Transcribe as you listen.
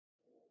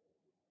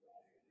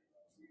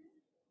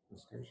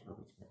Scripture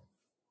with me.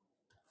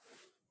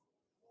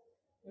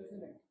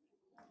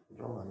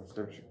 Draw an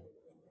scripture.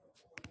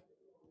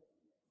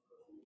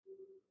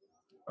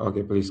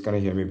 Okay, please, can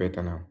you hear me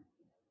better now?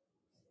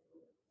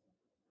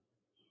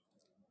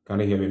 Can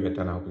you hear me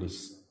better now,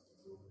 please?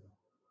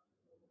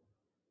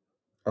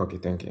 Okay,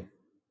 thank you.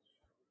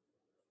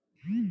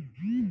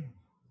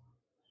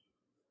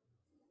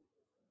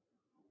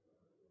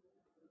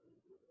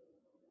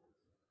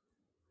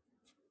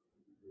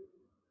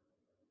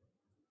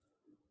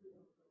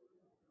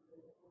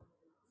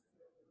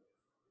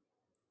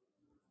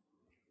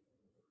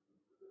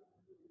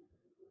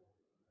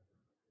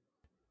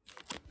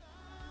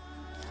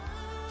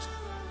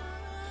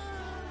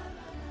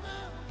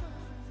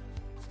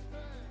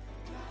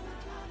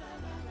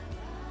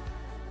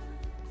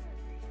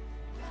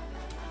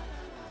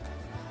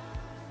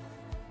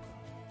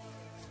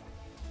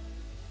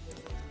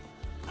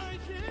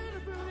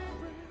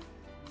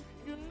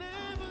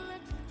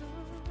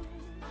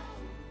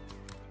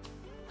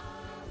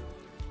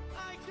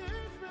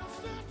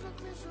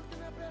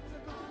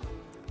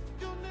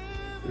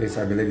 Please,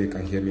 I believe you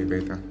can hear me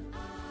better.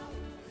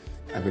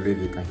 I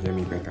believe you can hear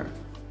me better.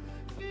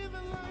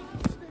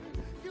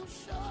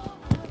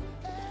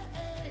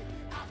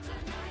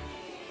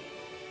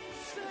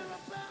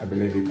 I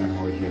believe you can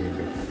all hear me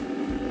better.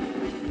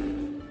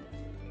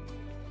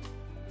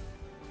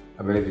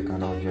 I believe you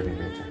can all hear me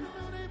better.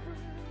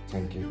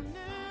 Thank you.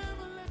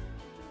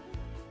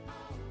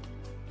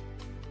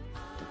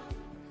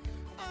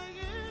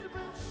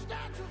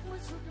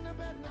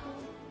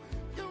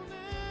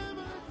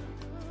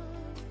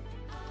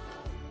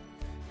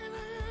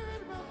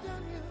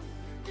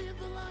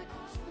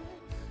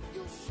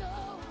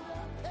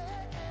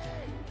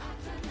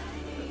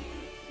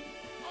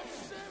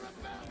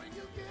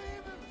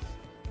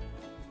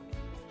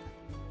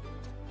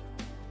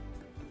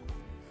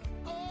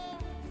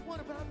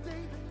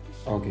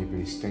 Okay,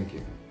 please, thank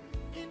you.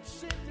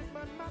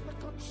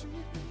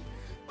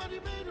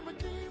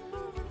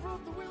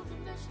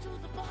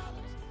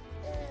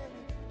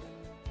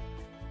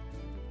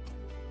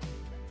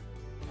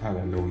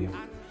 Hallelujah.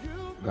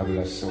 God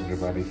bless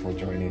everybody for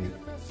joining.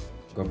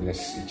 God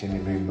bless each and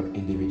every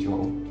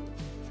individual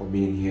for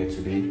being here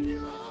today.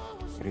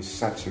 It is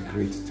such a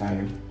great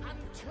time.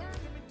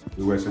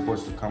 We were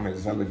supposed to come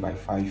exactly by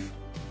 5,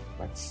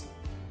 but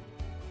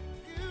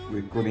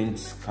we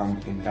couldn't come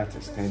in that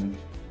extent.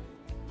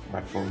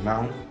 But for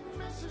now,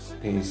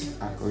 things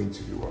are going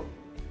to be well.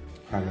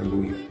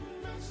 Hallelujah.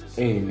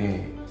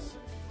 Amen.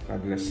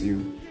 God bless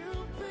you.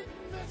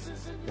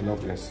 The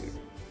Lord bless you.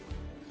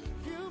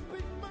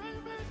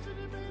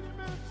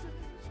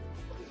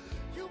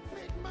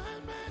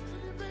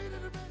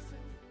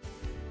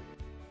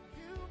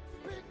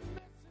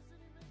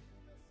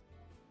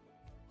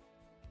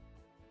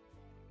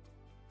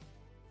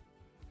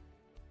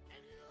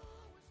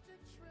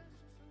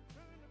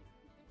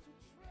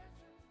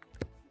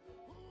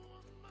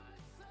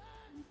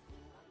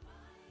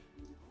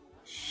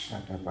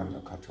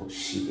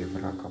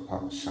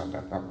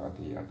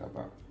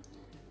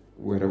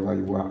 Wherever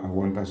you are, I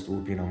want us to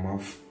open our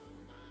mouth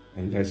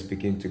and let's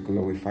begin to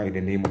glorify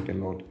the name of the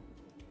Lord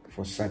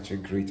for such a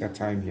greater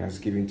time He has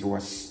given to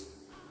us.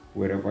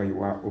 Wherever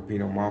you are, open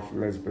your mouth,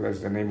 let's bless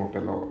the name of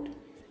the Lord.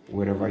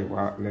 Wherever you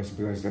are, let's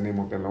bless the name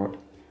of the Lord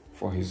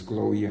for His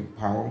glory and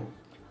power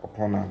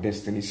upon our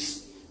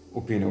destinies.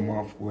 Open your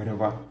mouth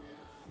wherever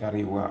that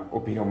you are.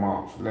 Open your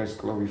mouth. Let's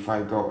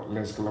glorify God.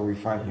 Let's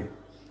glorify Him.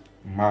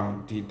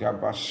 Mandi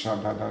daba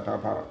shada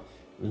daba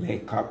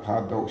leka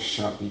pado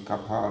shadi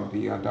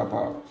kapandi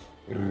adaba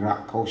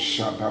rako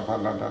shada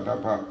balada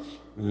daba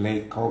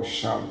leko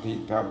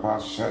shadi daba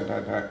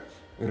shada da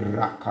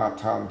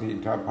rakatandi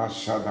daba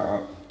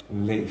shada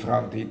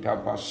levrandi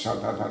daba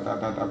shada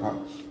daba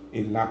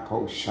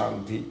ilako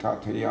shandi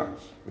kateya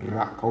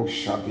rako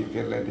shadi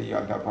veledi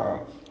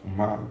adaba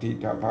mandi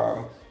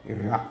daba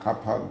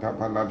rakapanda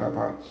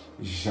baladaba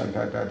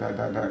jada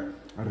da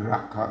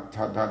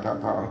Rakata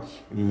dadaba,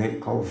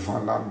 leko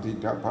valandi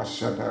daba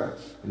shada,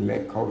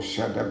 leko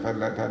shada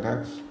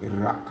veladada,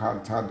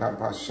 rakata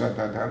daba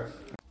shada.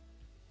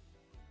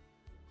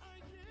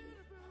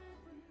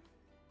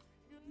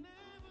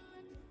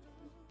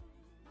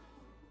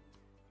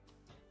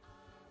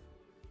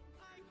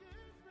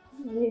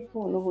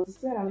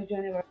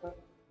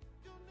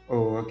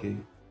 Oh, okay.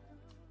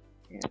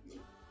 Yeah.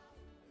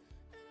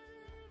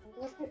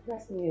 What's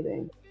that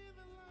meeting?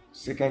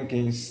 2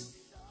 Kings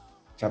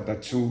chapter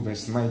 2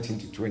 verse 19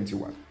 to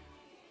 21.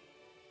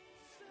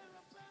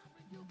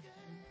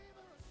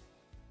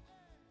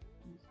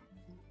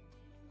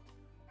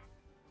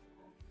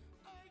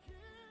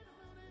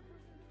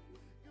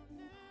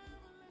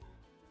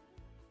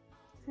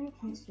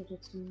 Kings chapter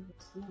 2,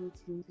 verse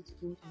 19 to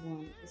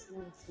 21, verse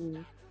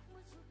 19.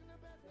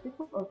 The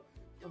people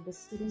of the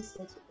city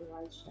said to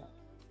Elisha,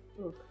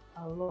 "Look,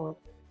 our Lord,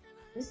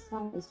 this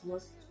town is well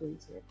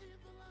situated,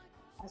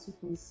 as you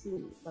can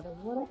see, but the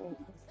water is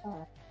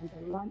bad and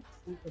the land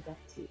is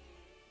unproductive."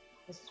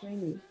 Verse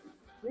 20.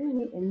 "Bring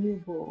me a new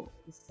bowl,"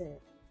 he said,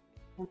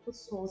 can put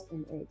salt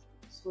in it.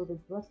 So they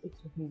brought it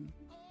to him.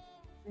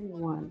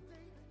 21.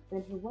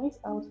 Then he went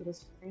out to the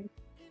spring,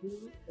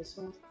 drew the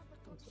salt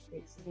out of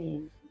it,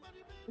 saying,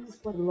 This is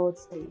what the Lord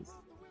says.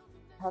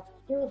 I have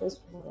filled this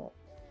water.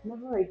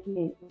 Never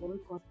again will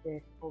it cause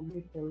death or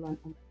make the land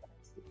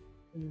unproductive.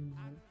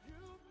 Amen.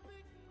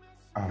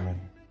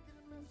 Amen.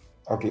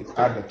 Okay,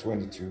 add the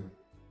 22.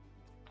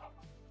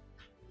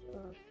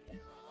 Okay.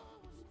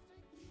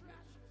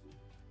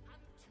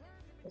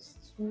 Verse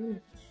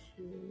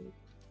 22.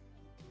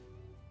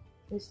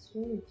 Verse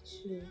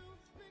 22.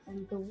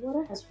 And the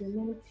water has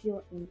remained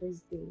pure in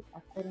this day,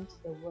 according to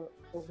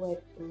the word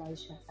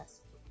Elisha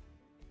has spoken.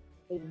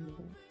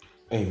 Amen.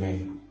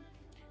 Amen.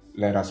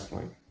 Let us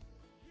pray.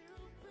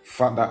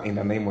 Father, in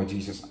the name of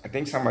Jesus, I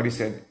think somebody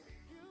said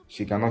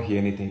she cannot hear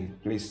anything.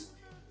 Please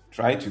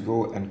try to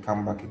go and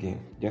come back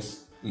again.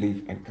 Just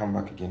leave and come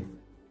back again.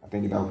 I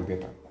think that will be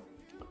better.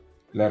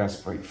 Let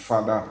us pray.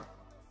 Father,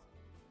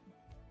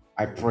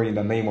 I pray in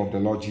the name of the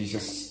Lord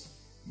Jesus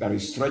that you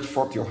stretch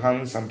forth your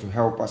hands and to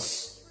help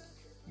us.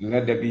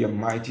 Let there be a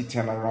mighty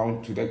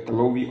turnaround to the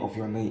glory of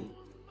your name.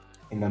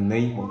 In the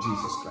name of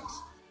Jesus Christ.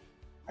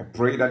 I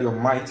pray that your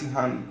mighty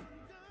hand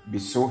be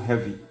so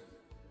heavy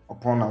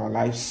upon our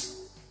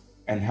lives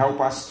and help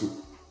us to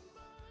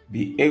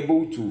be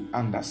able to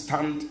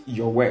understand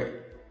your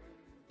word.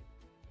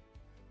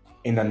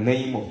 In the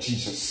name of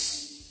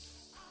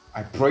Jesus.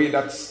 I pray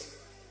that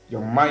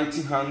your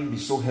mighty hand be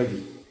so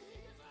heavy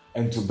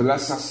and to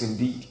bless us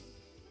indeed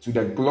to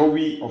the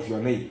glory of your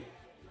name.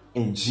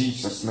 In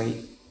Jesus'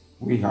 name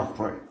we have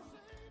prayed.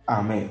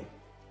 Amen.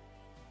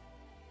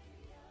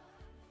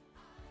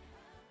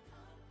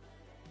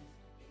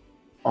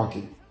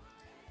 Okay.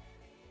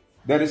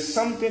 There is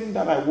something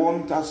that I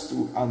want us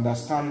to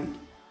understand,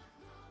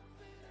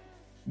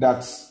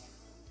 that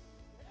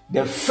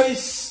the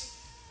face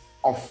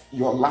of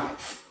your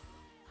life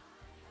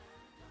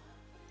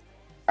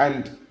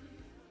and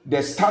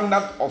the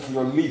standard of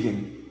your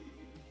living,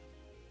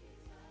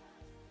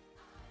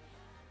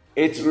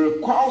 it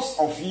requires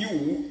of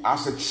you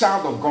as a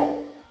child of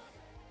God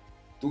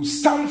to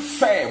stand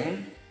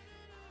firm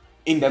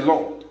in the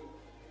Lord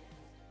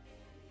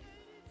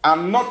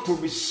and not to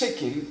be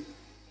shaken.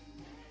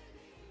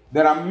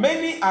 There are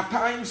many at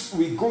times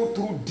we go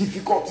through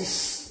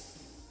difficulties,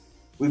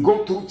 we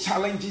go through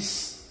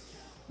challenges,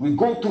 we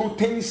go through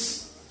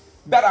things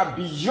that are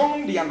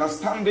beyond the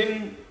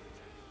understanding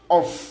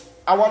of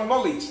our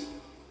knowledge.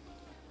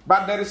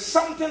 But there is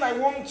something I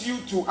want you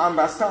to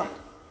understand,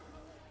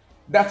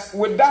 that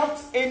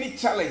without any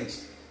challenge,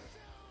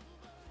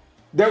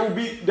 there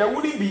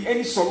wouldn't be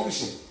any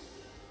solution.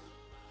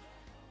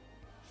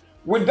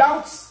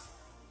 Without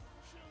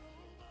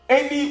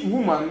any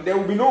woman, there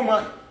will be no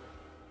man.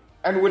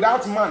 And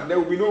without man, there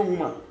will be no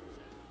woman.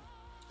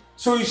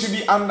 So you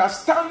should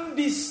understand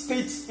this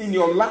state in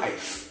your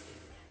life,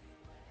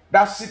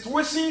 that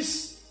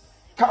situations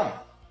come,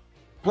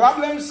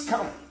 problems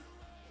come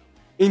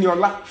in your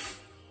life,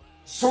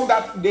 so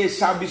that there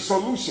shall be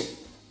solution.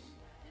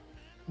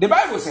 The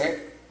Bible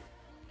said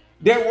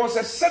there was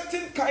a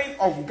certain kind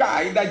of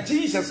guy that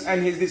Jesus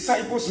and his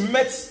disciples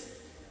met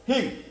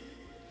him.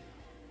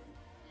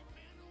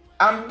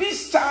 And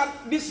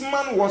this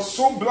man was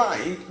so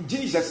blind,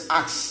 Jesus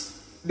asked.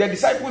 The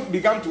disciples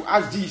began to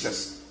ask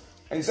Jesus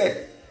and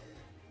said,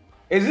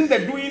 is this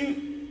the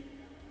doing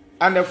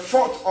and the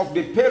fault of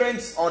the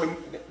parents or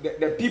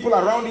the people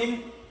around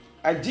him?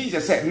 And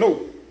Jesus said,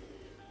 no.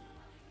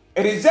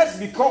 It is just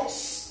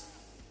because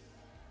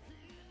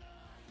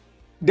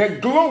the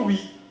glory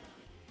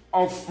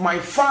of my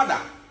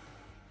Father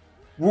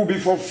will be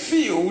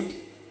fulfilled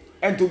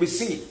and to be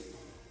seen.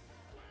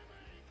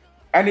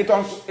 And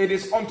it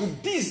is unto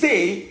this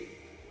day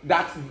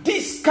that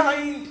this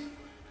kind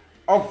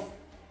of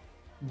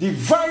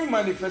divine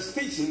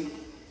manifestation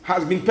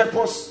has been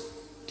purposed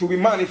to be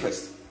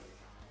manifest.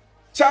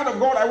 Child of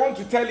God, I want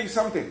to tell you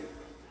something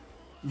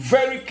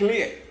very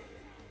clear,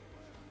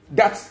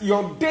 that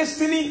your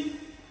destiny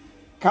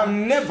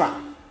can never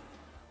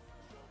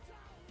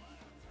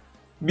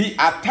be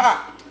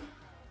attacked.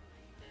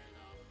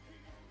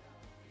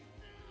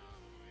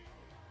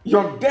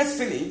 Your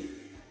destiny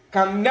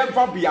can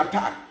never be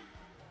attacked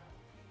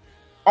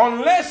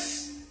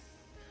unless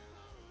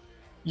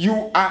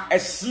you are a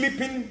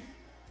sleeping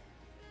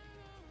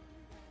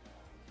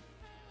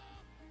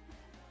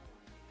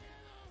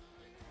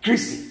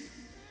Christian.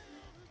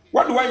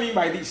 What do I mean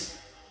by this?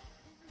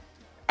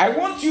 I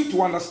want you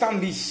to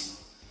understand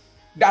this,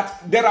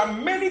 that there are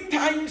many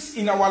times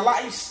in our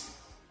lives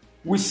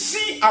we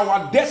see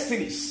our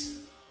destinies,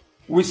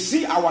 we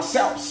see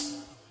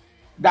ourselves,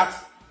 that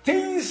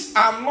things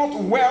are not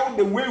well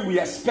the way we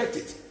expect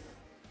it.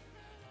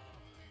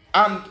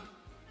 And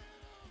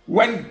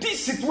when these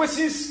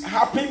situations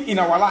happen in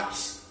our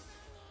lives,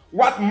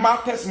 what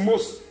matters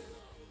most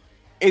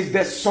is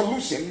the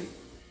solution,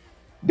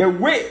 the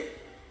way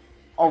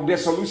of the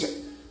solution.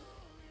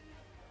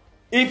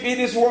 If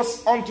it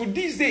was unto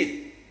this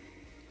day,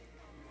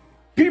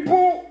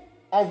 people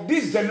of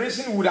this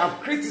generation would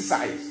have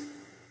criticized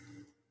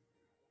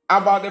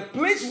about the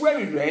place where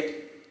we read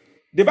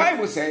The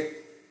Bible said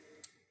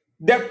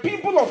the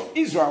people of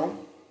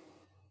Israel,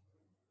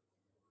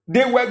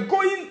 they were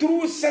going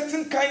through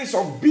certain kinds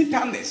of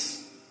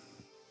bitterness.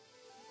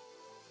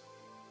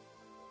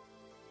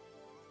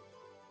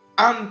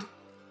 And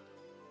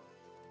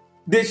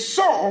they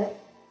saw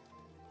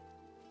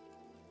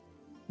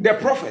the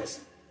prophet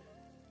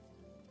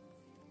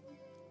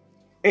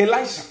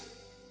Elisha.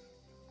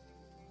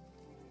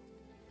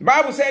 The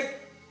Bible said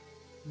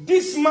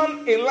this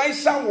man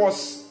Elisha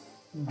was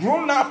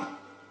grown up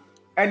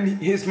and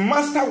his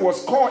master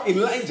was called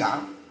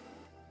Elijah,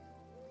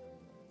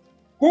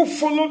 who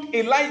followed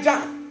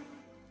Elijah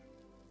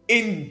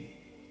in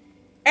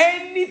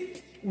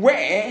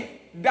anywhere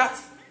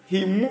that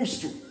he moves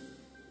to.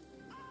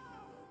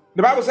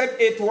 The Bible said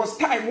it was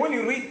time, when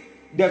you read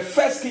the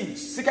first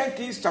Kings, 2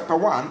 Kings chapter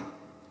 1,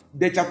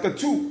 the chapter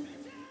 2,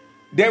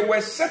 there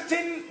were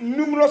certain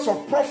numerous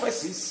of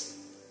prophecies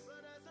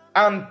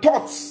and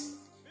thoughts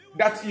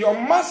that your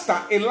master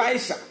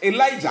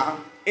Elijah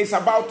is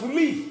about to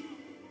leave.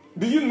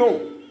 Do you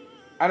know?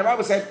 And the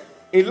Bible said,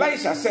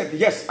 Elisha said,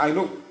 yes, I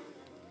know.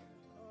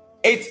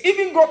 It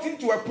even got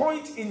into a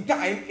point in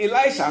time,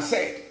 Elisha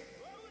said,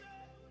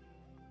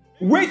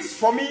 wait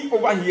for me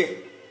over here.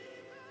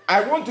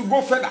 I want to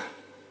go further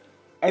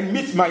and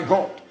meet my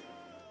God.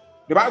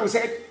 The Bible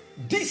said,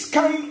 this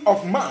kind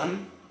of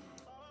man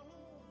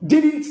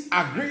didn't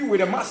agree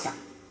with the master.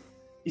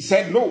 He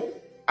said, no,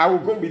 I will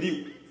go with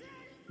you.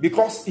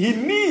 Because he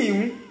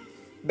knew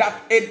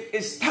that it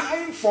is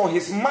time for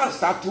his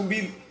master to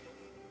be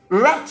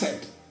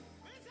raptured.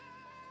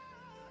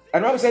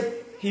 And the Bible said,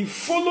 he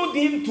followed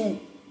him to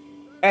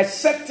a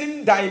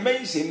certain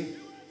dimension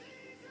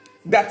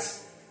that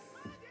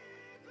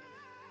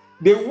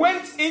they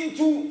went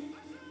into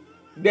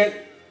the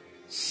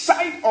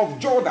side of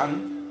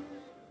Jordan,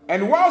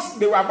 and whilst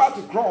they were about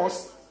to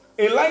cross,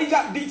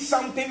 Elijah did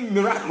something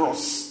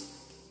miraculous.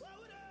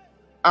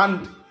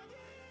 And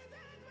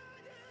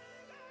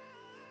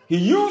he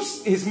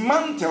used his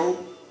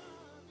mantle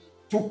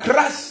to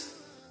crush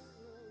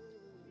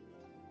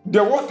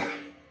the water,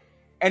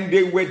 and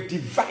they were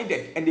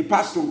divided and they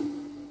passed through.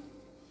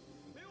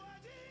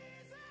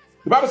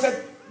 The Bible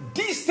said,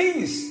 these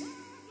things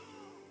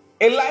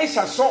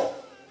Elisha saw.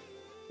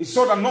 He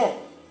saw that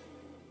no,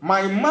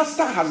 my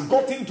master has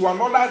gotten to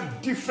another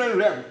different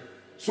realm,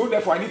 so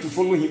therefore I need to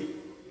follow him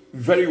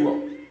very well.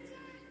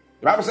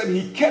 The Bible said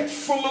he kept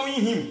following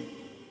him.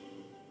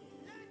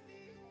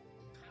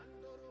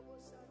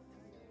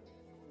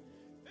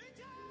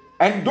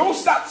 And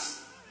those that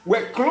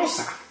were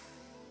closer,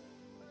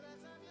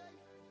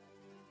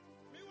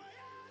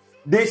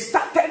 they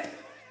started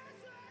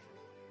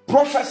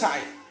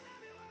prophesying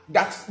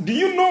that, do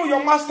you know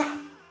your master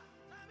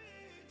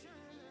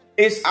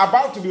is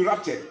about to be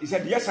raptured? He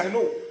said, yes, I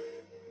know.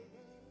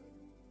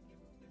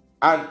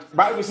 And the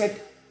Bible said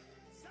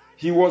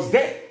he was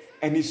there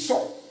and he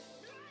saw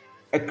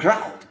a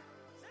crowd.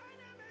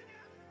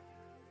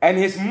 And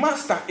his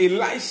master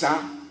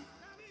Elisha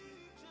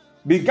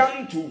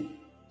began to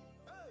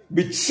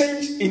be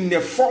changed in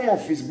the form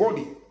of his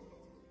body.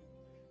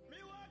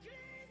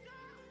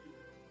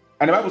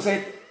 And the Bible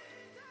said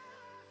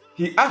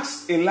he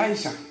asked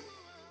Elisha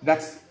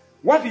that,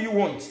 what do you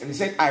want? And he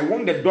said, I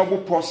want the double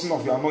portion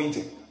of your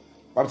anointing.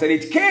 The Bible said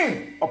it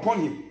came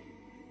upon him.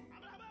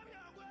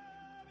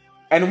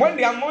 And when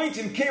the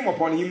anointing came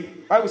upon him,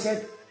 the Bible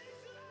said,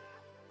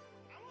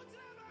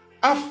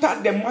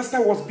 after the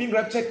master was being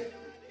raptured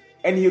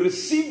and he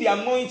received the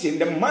anointing,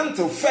 the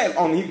mantle fell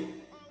on him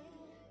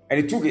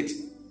and he took it.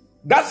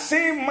 That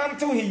same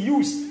mantle he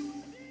used,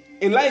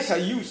 Elijah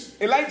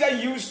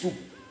used to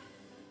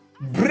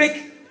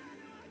break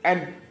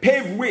and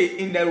pave way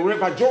in the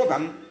river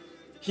Jordan.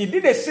 He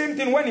did the same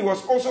thing when he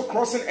was also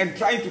crossing and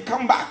trying to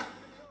come back.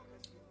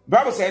 The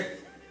Bible said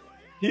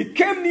he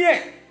came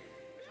near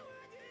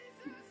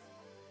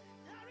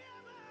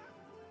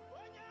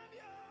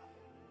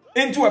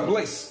into a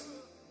place,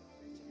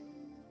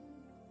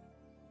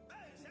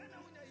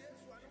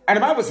 and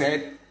the Bible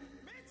said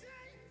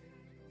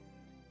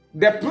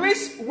the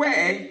place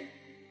where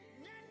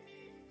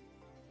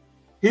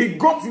he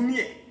got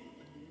near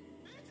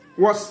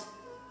was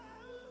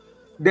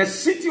the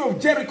city of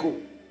Jericho.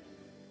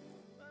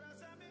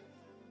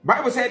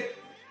 Bible said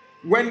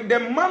when the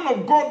man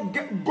of God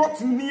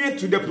got near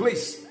to the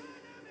place,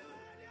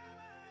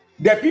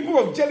 the people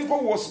of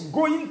Jericho was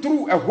going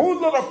through a whole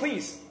lot of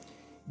things.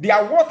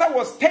 Their water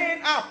was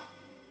turned up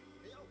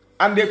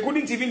and they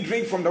couldn't even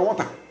drink from the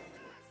water.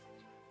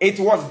 It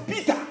was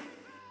bitter.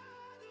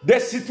 The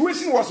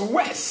situation was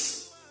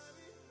worse.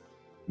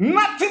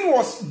 Nothing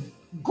was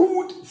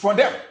good for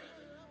them.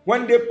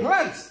 When they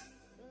plant,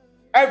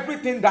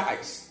 everything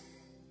dies.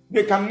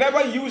 They can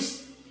never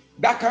use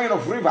that kind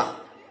of river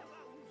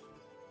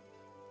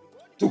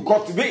to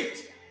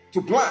cultivate,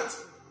 to plant.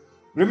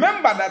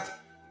 Remember that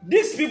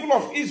these people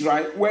of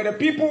Israel were the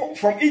people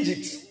from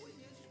Egypt.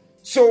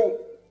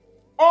 So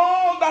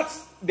all that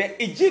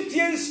the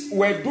Egyptians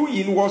were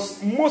doing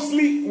was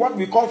mostly what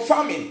we call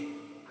farming.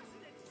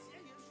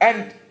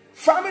 And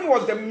farming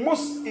was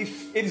it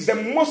is the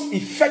most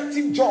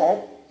effective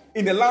job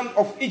in the land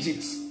of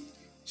Egypt.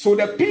 So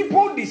the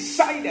people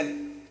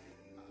decided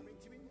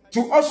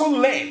to also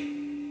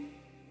learn.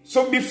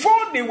 So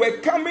before they were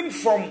coming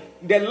from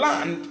the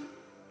land,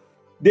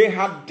 they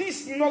had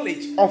this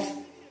knowledge of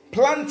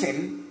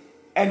planting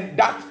and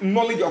that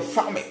knowledge of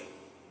farming.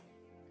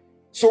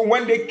 So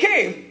when they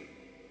came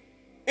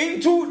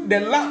into the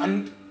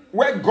land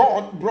where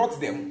God brought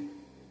them,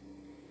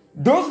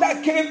 those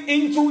that came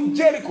into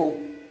Jericho,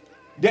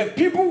 the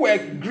people were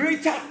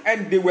greater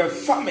and they were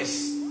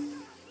farmers.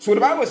 So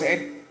the Bible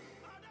said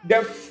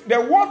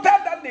the water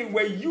that they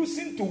were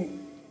using to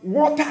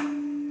water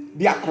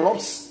their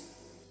crops,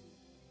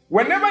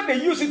 whenever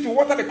they use it to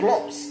water the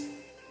crops,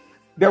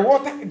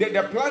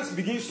 the plants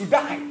begins to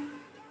die.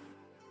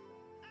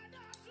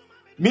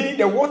 Meaning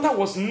the water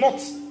was not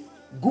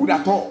good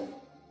at all.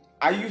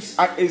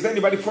 Is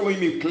anybody following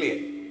me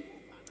clear?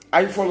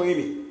 Are you following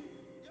me?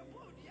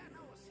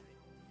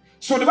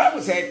 So the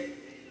Bible said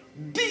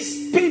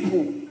these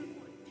people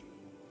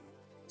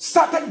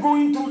started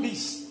going through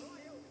this.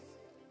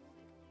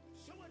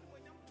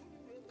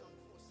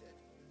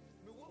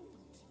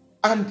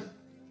 And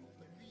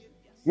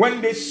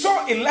when they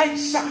saw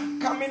Elisha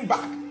coming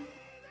back,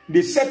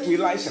 they said to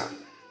Elisha,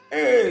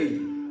 hey,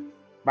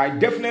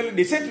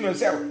 they said to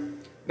themselves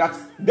that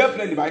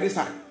definitely by this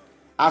time,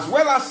 as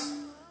well as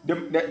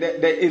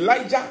the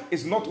Elijah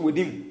is not with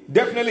him,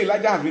 definitely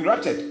Elijah has been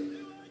raptured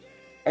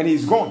and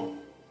he's gone.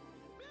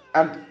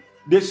 And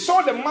they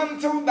saw the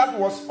mantle that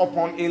was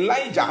upon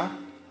Elijah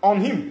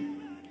on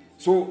him.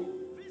 So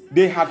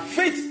they had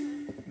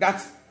faith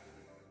that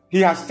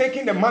he has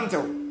taken the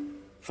mantle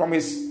from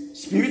his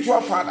spiritual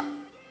father.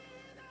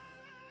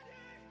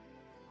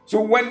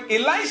 So when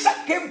Elisha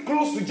came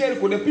close to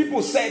Jericho, the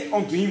people said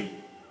unto him,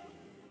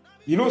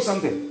 you know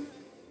something?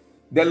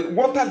 The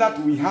water that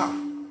we have,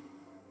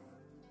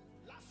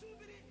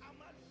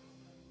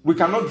 we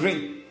cannot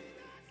drink.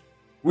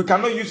 We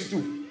cannot use it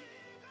to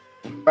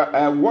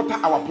water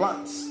our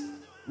plants.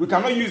 We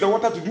cannot use the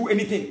water to do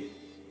anything.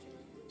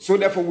 So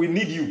therefore we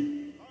need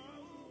you.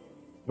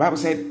 The Bible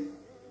said,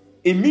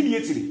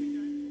 immediately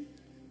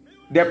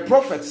the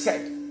prophet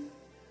said,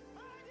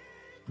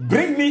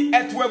 bring me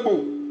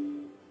Etwebo.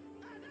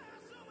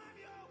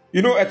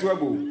 You know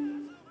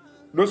Etwebo?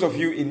 Those of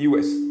you in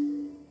US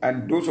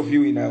and those of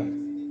you in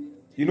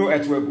you know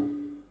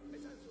Etwebo.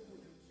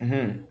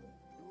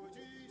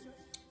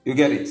 You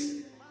get it?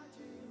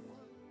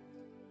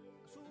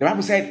 The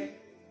Bible said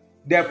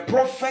the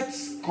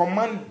prophet's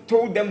command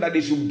told them that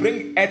they should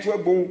bring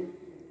Etwebo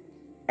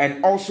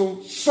and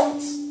also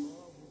salt.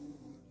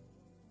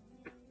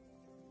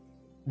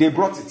 They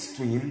brought it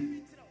to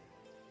him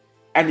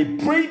and he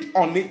prayed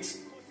on it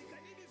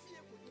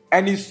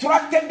and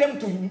instructed them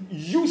to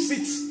use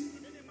it.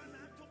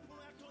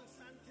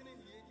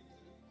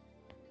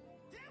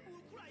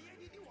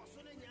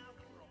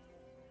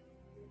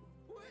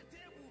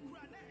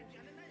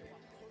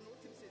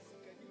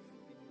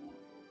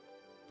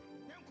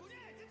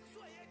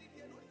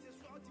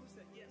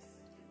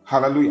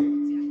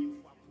 Hallelujah.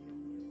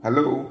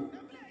 Hello.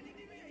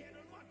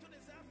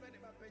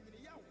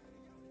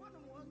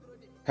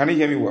 Can you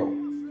hear me well?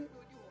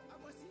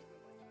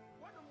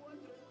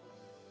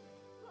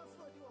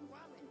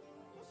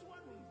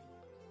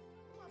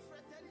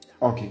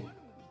 Okay.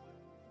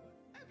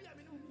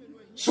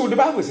 So the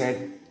Bible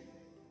said,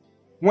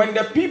 when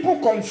the people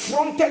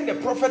confronted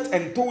the prophet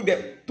and told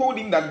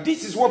him that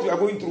this is what we are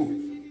going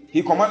through,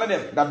 he commanded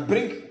them that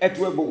bring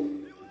Etwebo.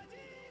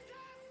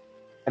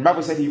 And the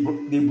Bible said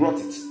they brought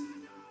it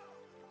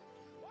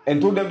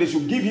and told them they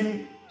should give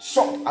him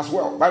salt as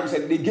well. The Bible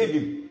said they gave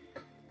him.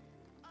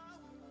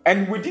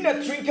 And within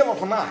a twinkle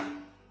of an eye,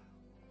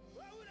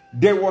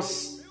 there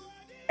was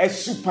a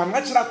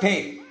supernatural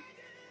thing.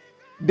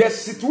 The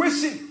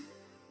situation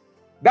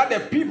that the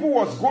people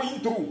was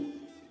going through,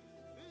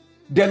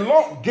 the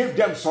Lord gave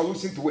them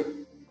solution to it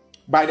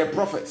by the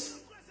prophets.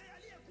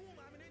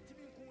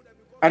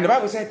 And the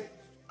Bible said,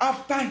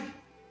 after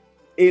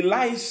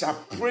Elisha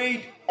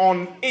prayed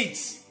on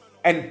it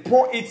and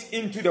poured it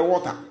into the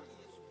water,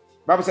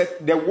 the Bible said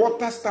the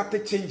water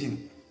started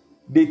changing.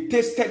 They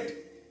tasted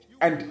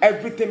and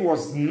everything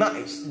was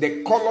nice.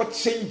 The color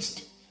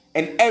changed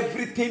and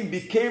everything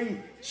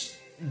became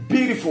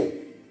beautiful.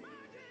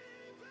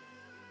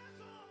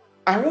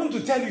 I want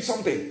to tell you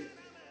something,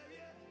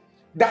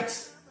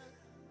 that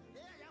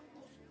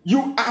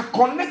you are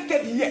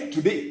connected here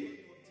today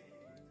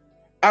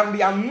and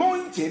the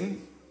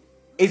anointing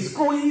is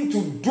going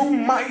to do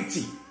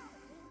mighty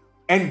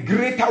and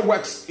greater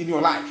works in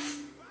your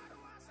life.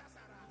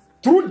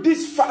 Through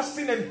this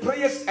fasting and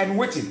prayers and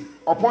waiting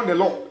upon the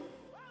Lord,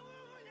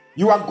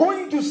 you are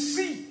going to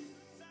see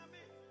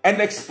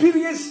and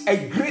experience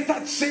a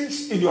greater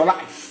change in your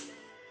life.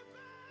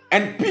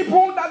 And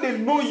people that they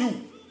know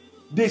you,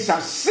 they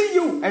shall see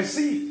you and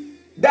see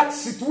that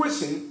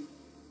situation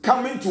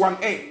coming to an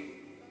end.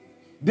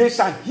 They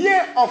shall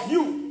hear of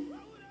you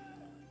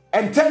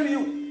and tell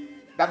you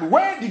that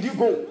where did you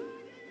go?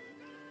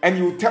 And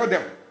you tell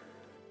them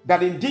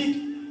that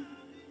indeed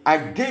I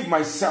gave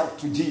myself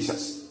to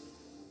Jesus,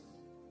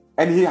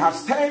 and he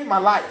has turned my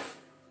life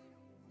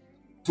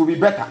to be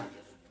better.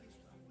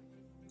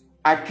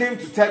 I came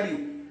to tell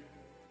you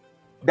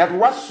that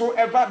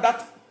whatsoever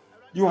that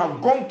you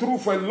have gone through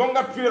for a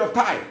longer period of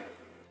time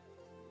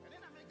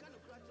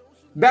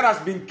that has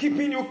been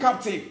keeping you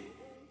captive,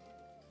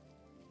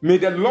 may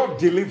the Lord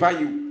deliver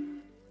you.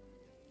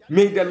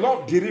 May the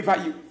Lord deliver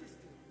you.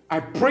 I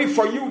pray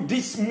for you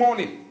this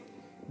morning,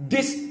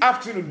 this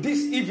afternoon, this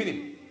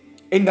evening,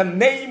 in the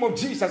name of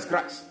Jesus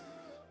Christ.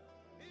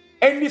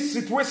 Any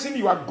situation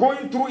you are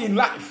going through in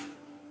life,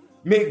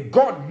 may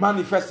God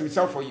manifest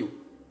himself for you.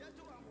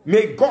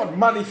 May God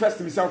manifest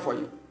himself for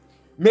you.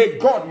 May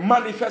God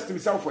manifest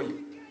himself for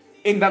you.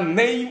 In the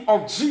name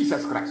of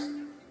Jesus Christ.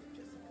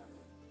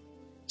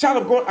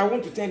 Child of God, I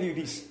want to tell you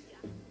this.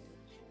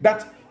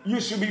 That you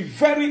should be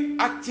very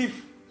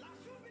active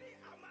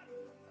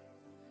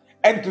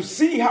and to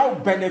see how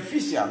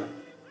beneficial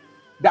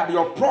that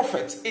your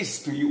prophet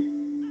is to you.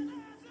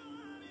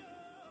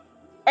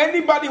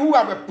 Anybody who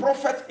have a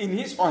prophet in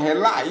his or her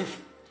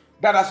life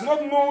that does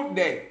not know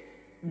the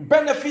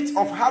benefit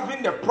of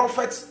having the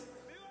prophet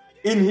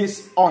in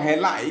his or her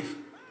life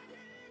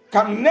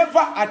can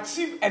never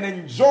achieve and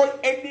enjoy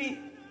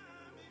anything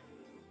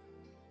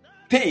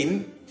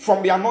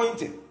from the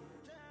anointing.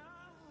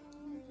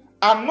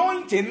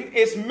 Anointing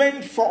is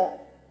meant for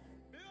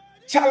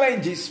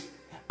challenges.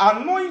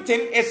 Anointing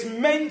is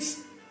meant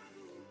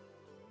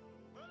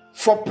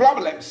for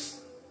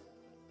problems.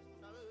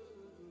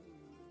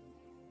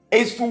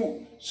 It's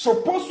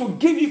supposed to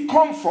give you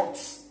comfort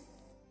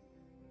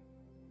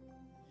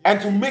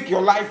and to make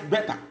your life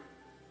better.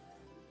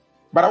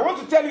 But I want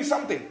to tell you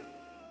something.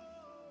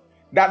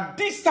 That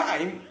this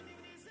time,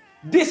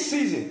 this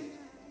season,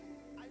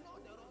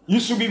 you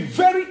should be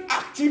very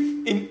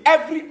active in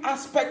every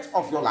aspect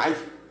of your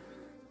life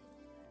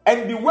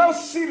and be well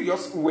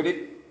serious with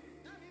it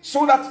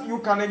so that you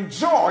can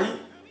enjoy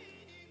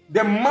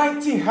the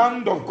mighty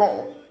hand of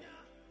God.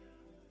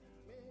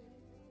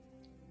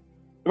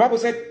 The Bible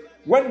said,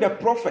 when the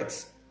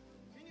prophets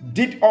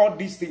did all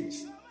these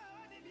things,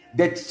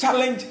 the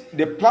challenge,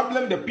 the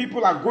problem the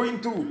people are going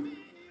through,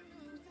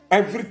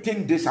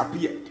 everything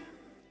disappeared.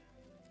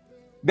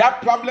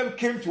 That problem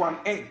came to an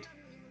end.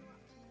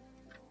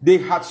 They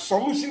had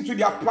solution to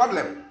their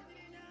problem.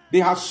 They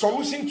had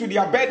solution to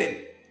their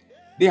burden.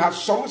 They had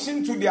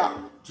solution to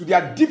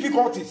their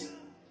difficulties.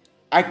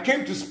 I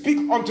came to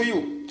speak unto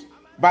you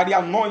by the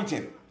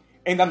anointing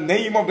in the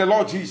name of the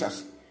Lord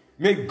Jesus.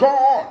 May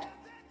God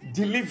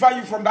deliver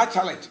you from that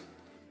challenge,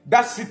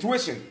 that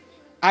situation.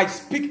 I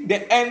speak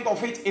the end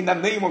of it in the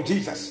name of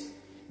Jesus.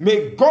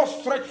 May God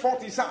stretch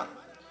forth his hand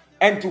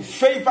and to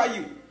favor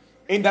you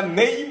in the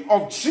name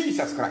of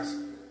Jesus Christ.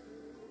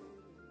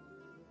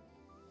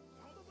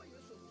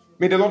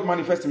 May the Lord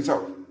manifest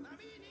himself.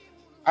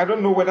 I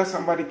don't know whether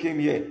somebody came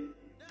here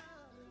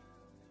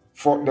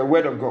for the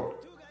word of God.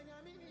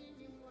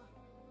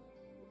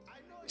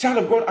 Child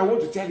of God, I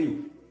want to tell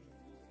you,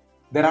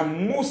 there are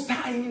most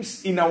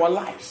times in our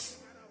lives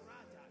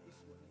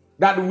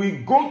that we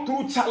go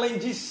through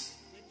challenges,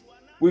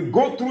 we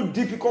go through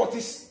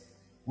difficulties,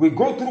 we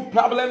go through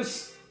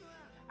problems.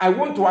 I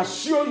want to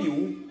assure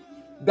you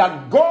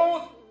that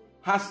God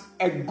has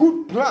a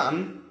good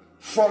plan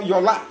for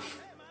your life.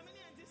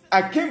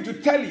 I came to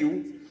tell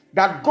you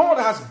that God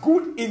has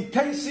good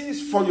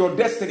intentions for your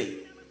destiny.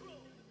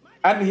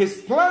 And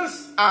his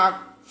plans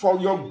are for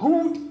your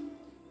good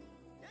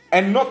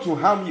and not to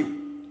harm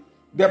you.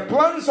 The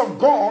plans of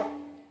God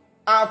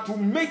are to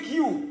make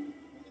you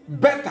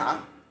better.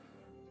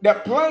 The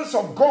plans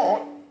of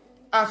God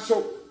are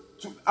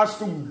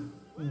to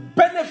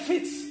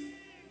benefit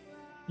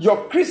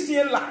your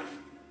Christian life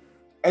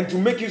and to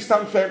make you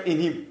stand firm in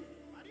him.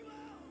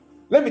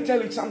 Let me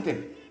tell you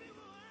something.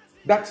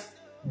 That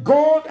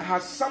God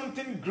has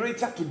something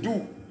greater to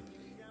do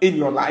in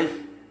your life.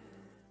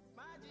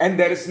 And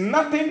there is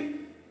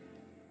nothing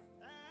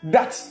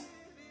that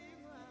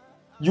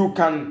you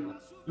can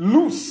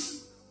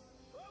lose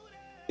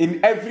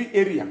in every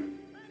area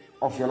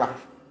of your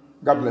life.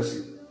 God bless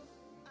you.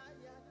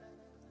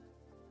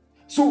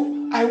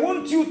 So I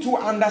want you to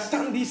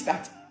understand this,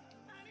 that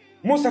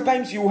most of the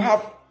times you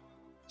have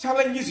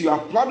challenges, you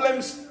have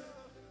problems,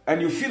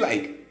 and you feel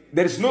like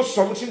there is no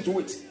solution to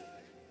it.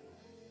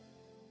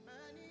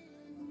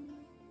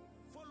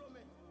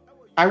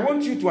 I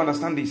want you to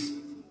understand this.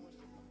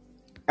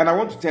 And I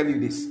want to tell you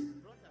this.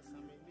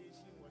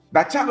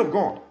 That, child of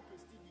God,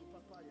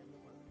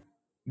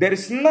 there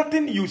is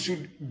nothing you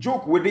should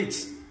joke with it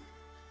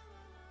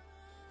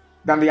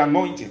than the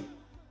anointing.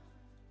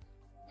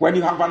 When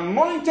you have an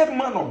anointed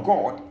man of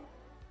God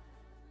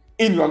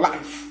in your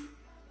life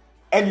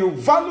and you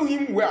value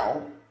him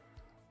well,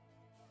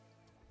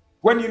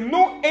 when you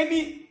know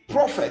any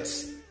prophet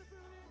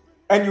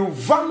and you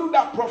value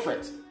that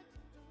prophet,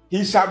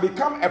 he shall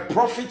become a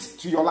prophet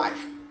to your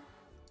life.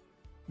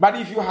 But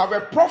if you have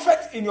a prophet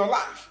in your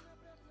life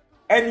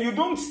and you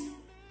don't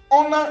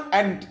honor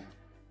and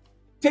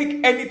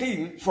take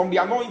anything from the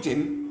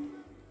anointing,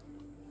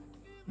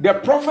 the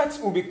prophet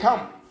will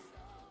become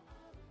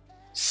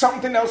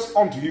something else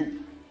unto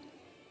you.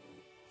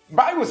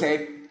 Bible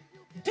said,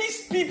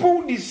 these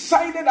people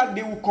decided that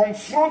they will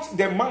confront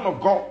the man of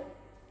God.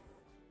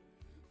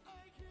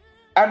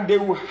 And they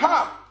will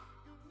have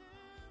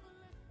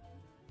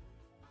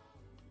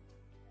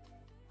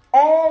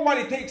all what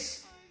it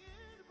takes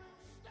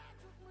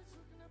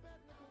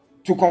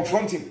to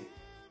confront him.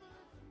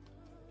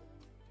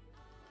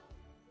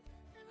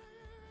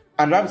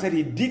 And Bible said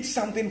he did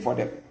something for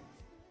them.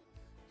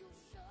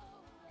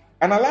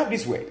 And I love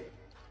this word.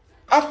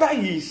 After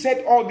he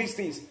said all these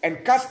things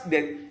and cast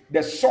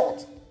the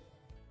salt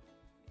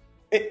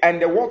and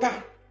the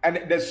water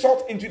and the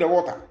salt into the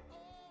water,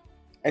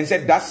 and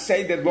said, thus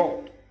said the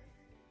Lord,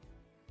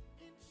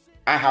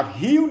 I have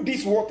healed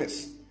these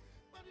waters.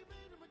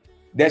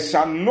 There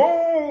shall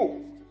not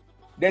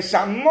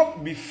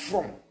be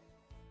from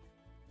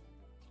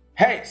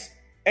hence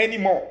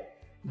anymore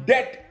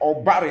dead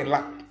or barren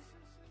land.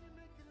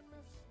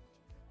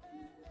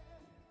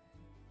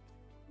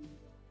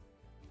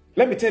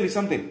 Let me tell you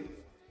something.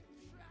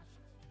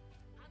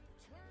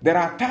 There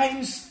are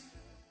times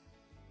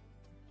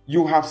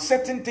you have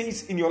certain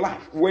things in your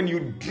life. When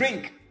you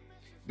drink,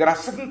 there are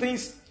certain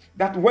things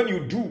that when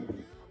you do,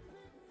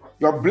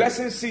 your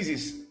blessing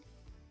ceases.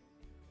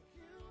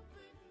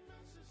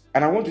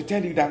 And I want to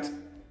tell you that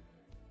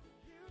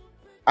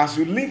as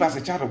you live as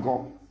a child of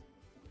God,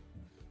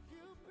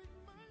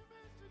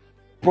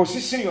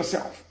 position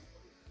yourself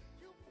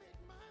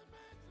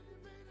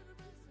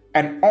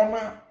and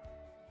honor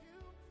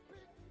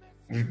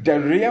the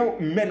real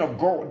men of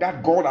God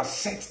that God has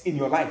set in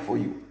your life for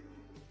you.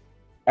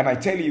 And I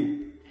tell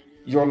you,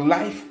 your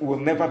life will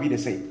never be the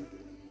same.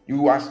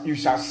 You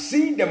shall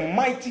see the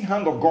mighty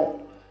hand of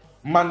God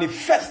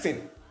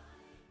manifesting.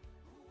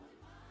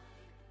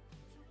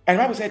 And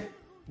the Bible said,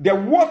 the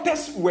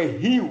waters were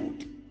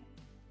healed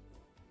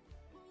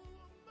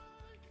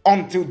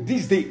until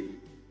this day.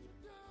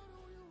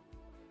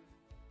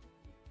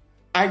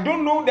 I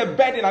don't know the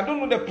burden, I don't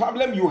know the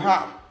problem you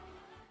have.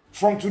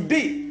 From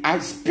today, I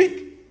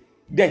speak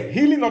the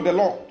healing of the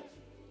Lord.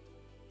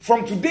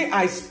 From today,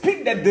 I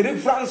speak the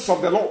deliverance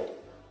of the Lord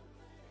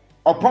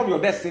upon your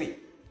destiny.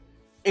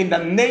 In the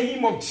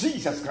name of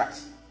Jesus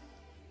Christ.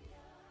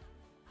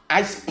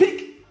 I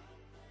speak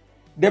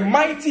the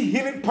mighty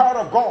healing power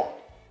of God.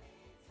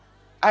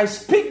 I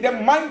speak the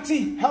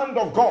mighty hand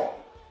of God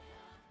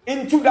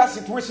into that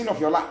situation of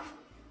your life.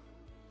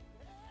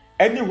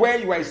 Anywhere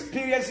you are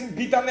experiencing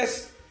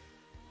bitterness,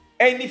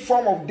 any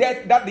form of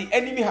death that the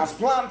enemy has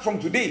planned, from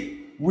today,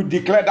 we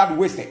declare that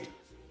wasted.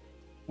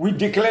 We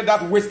declare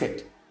that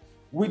wasted.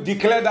 We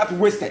declare that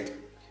wasted.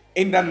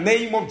 In the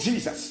name of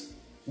Jesus,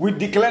 we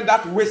declare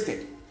that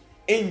wasted.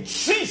 In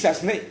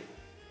Jesus' name.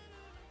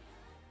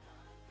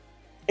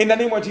 In the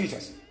name of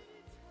Jesus.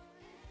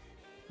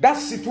 That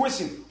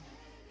situation,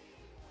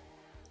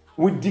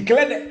 we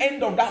declare the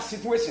end of that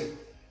situation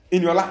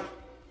in your life.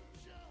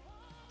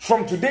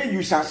 From today,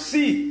 you shall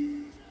see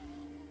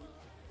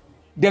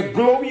the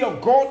glory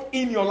of God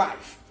in your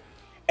life.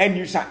 And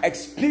you shall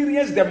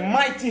experience the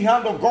mighty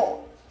hand of God.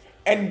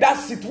 And that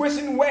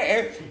situation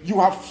where you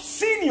have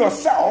seen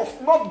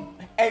yourself not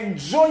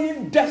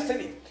enjoying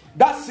destiny,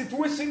 that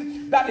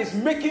situation that is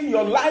making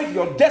your life,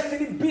 your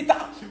destiny bitter,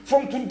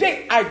 from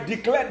today I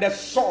declare the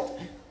salt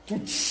to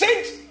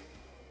change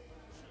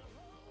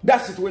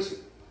that situation.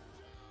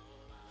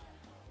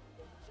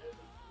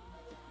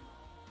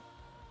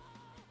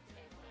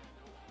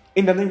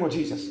 In the name of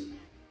Jesus.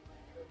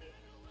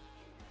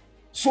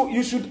 So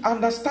you should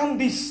understand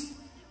this,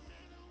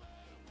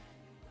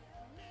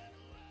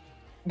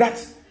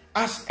 that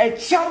as a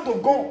child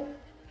of God,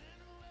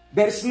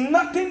 there is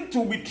nothing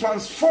to be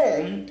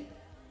transformed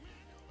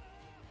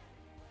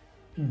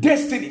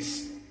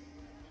destinies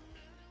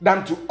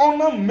than to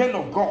honor men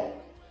of God,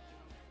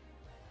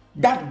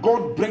 that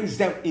God brings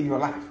them in your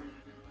life.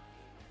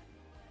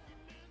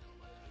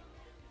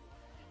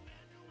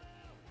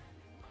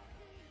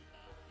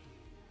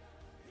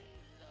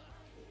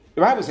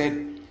 The Bible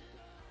said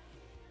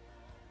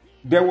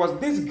there was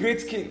this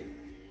great king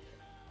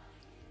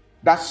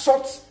that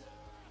sought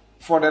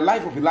for the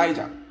life of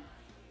Elijah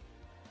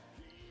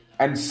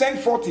and sent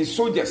forth his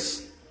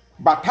soldiers,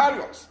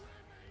 battalions,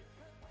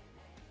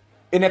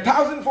 in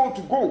 1,000-fold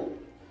to go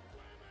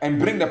and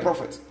bring the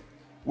prophet.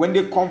 When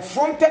they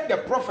confronted the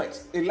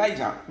prophet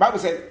Elijah, the Bible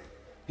said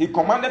he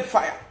commanded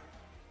fire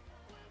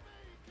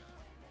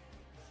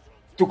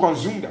to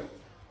consume them.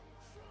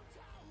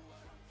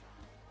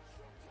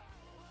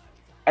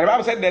 And the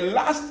Bible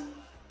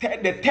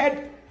said the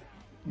third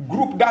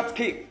group that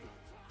came,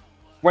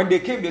 when they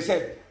came, they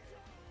said,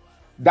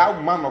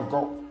 "Thou man of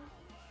God,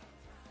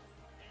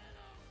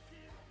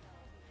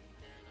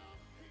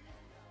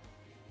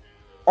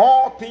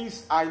 all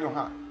things are in your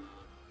hand.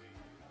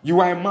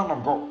 You are a man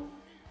of God."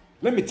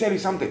 Let me tell you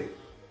something.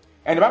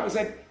 And the Bible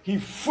said he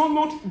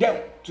followed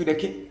them to the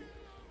king.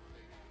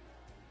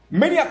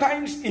 Many a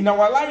times in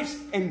our lives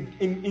and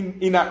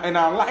in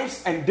our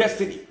lives and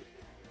destiny,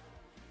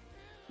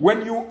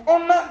 when you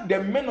honor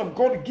the men of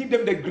God, give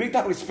them the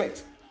greater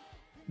respect.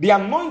 The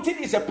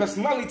anointing is a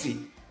personality.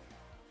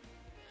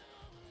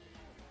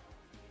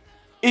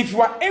 If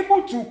you are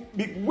able to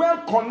be well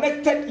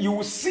connected, you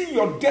will see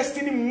your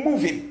destiny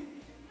moving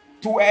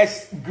to a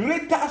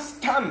greater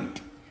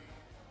stand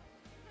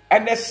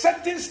and a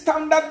certain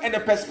standard and a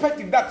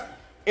perspective that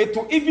it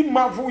will even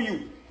marvel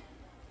you.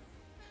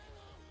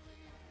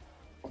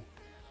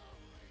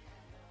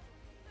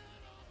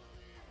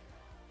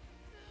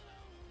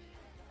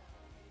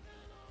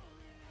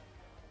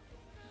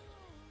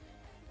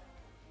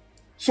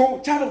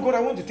 So, child of God,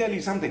 I want to tell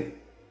you something.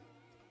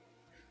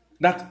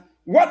 That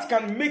what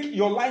can make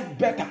your life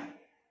better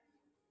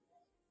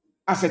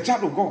as a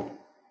child of God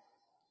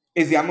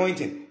is the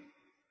anointing.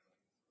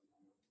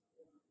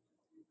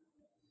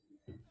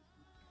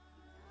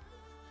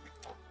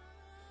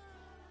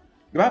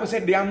 The Bible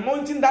said the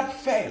anointing that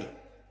fell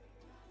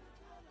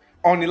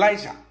on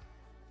Elijah,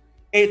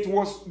 it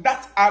was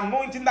that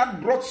anointing that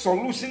brought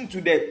solution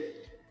to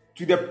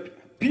the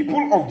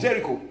people of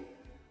Jericho.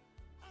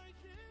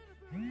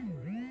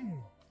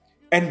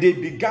 And they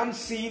began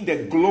seeing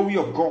the glory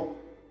of God.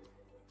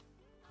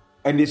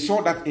 And they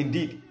saw that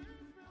indeed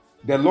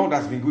the Lord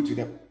has been good to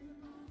them.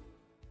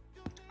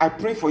 I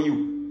pray for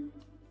you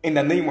in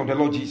the name of the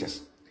Lord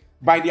Jesus.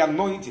 By the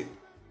anointing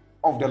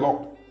of the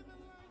Lord,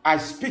 I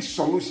speak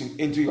solution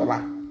into your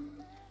life.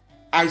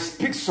 I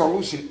speak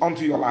solution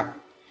unto your life.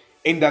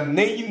 In the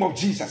name of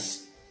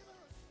Jesus,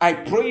 I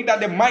pray that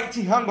the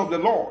mighty hand of the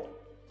Lord,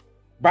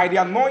 by the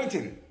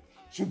anointing,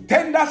 should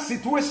turn that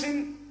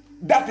situation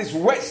that is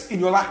worse in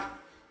your life.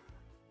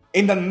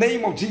 In the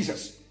name of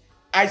Jesus,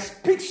 I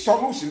speak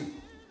solution.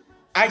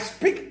 I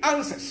speak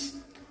answers.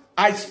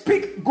 I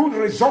speak good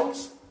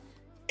results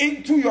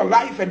into your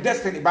life and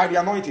destiny by the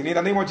anointing in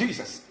the name of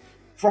Jesus.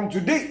 From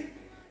today,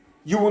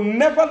 you will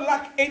never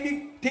lack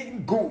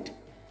anything good.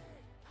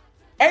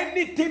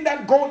 Anything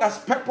that God has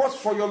purposed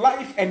for your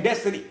life and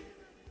destiny,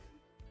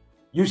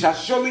 you shall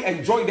surely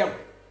enjoy them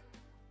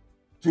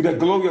to the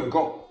glory of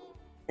God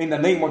in the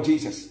name of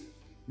Jesus.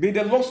 May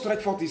the Lord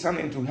stretch forth his hand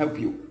and to help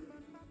you.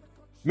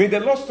 May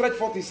the Lord stretch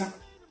forth his hand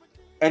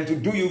and to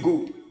do you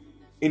good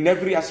in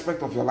every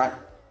aspect of your life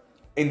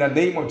in the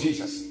name of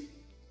Jesus.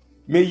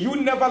 May you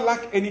never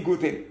lack any good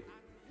thing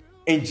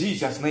in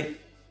Jesus' name.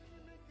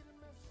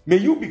 May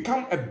you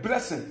become a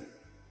blessing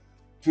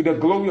to the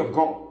glory of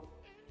God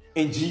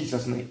in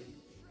Jesus' name.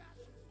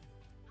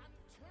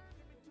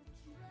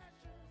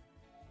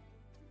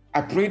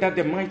 I pray that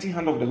the mighty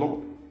hand of the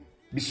Lord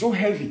be so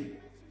heavy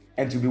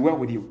and to be well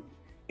with you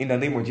in the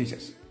name of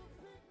Jesus.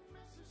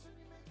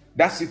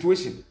 That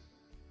situation,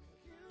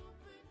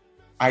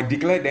 I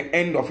declare the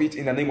end of it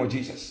in the name of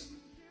Jesus.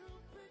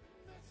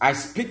 I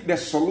speak the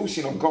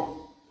solution of God.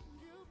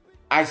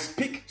 I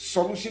speak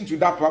solution to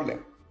that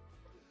problem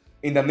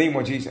in the name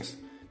of Jesus.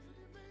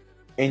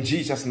 In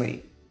Jesus'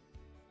 name.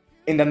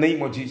 In the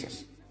name of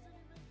Jesus.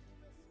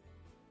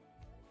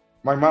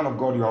 My man of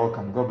God, you are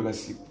welcome. God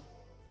bless you.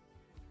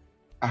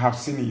 I have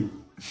seen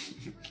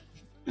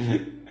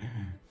you.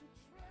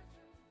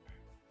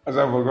 As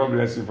well, God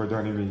bless you for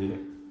joining me here.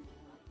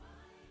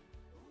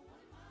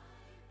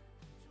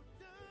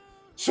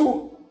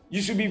 So,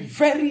 you should be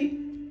very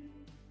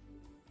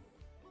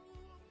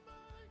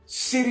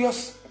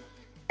serious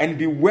and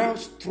be well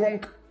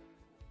strong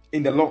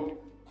in the Lord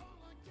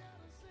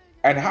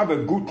and have a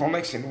good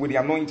connection with the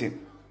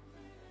anointing.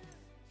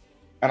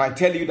 And I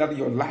tell you that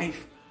your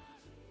life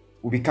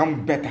will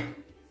become better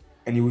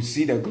and you will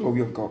see the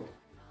glory of God.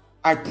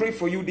 I pray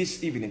for you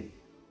this evening.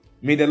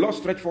 May the Lord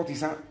stretch forth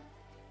his hand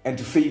and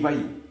to favor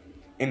you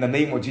in the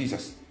name of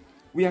Jesus.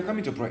 We are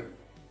coming to pray.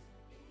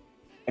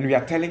 And we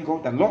are telling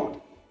God that, Lord,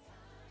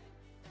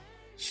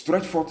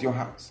 stretch forth your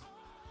hands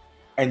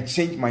and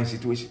change my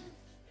situation.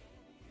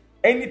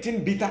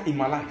 Anything bitter in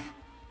my life,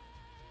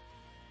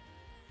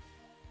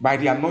 by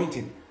the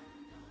anointing,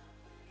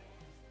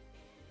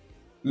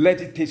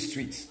 let it taste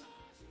sweet.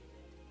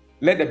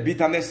 Let the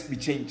bitterness be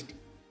changed.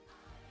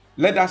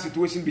 Let that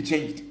situation be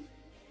changed.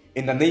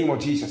 In the name of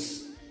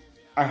Jesus,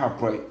 I have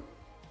prayed.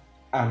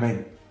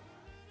 Amen.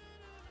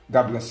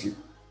 God bless you.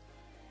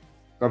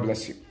 God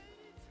bless you.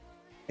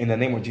 In the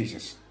name of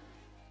Jesus.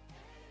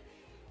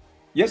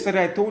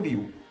 Yesterday I told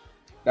you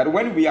that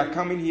when we are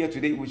coming here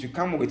today, we should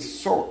come with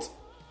salt,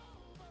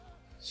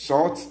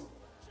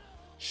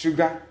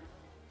 sugar,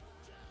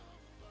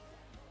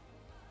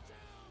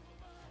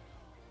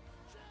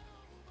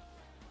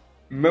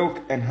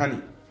 milk and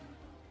honey.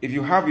 If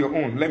you have your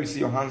own, let me see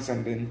your hands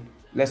and then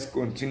let's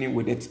continue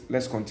with it.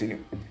 Let's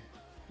continue.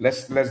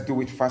 Let's do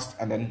it fast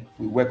and then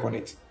we work on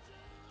it.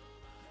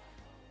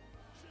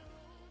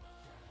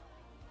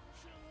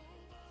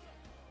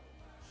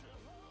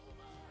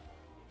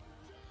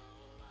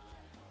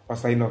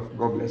 Pastor Enoch,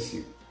 God bless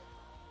you.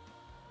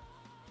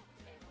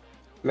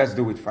 Let's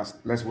do it fast.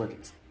 Let's work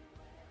it.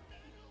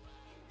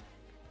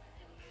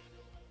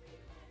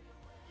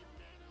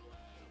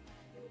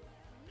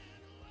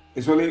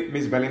 It's only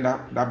Miss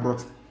Belinda that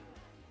brought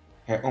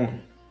her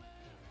own.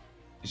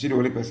 Is she the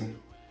only person?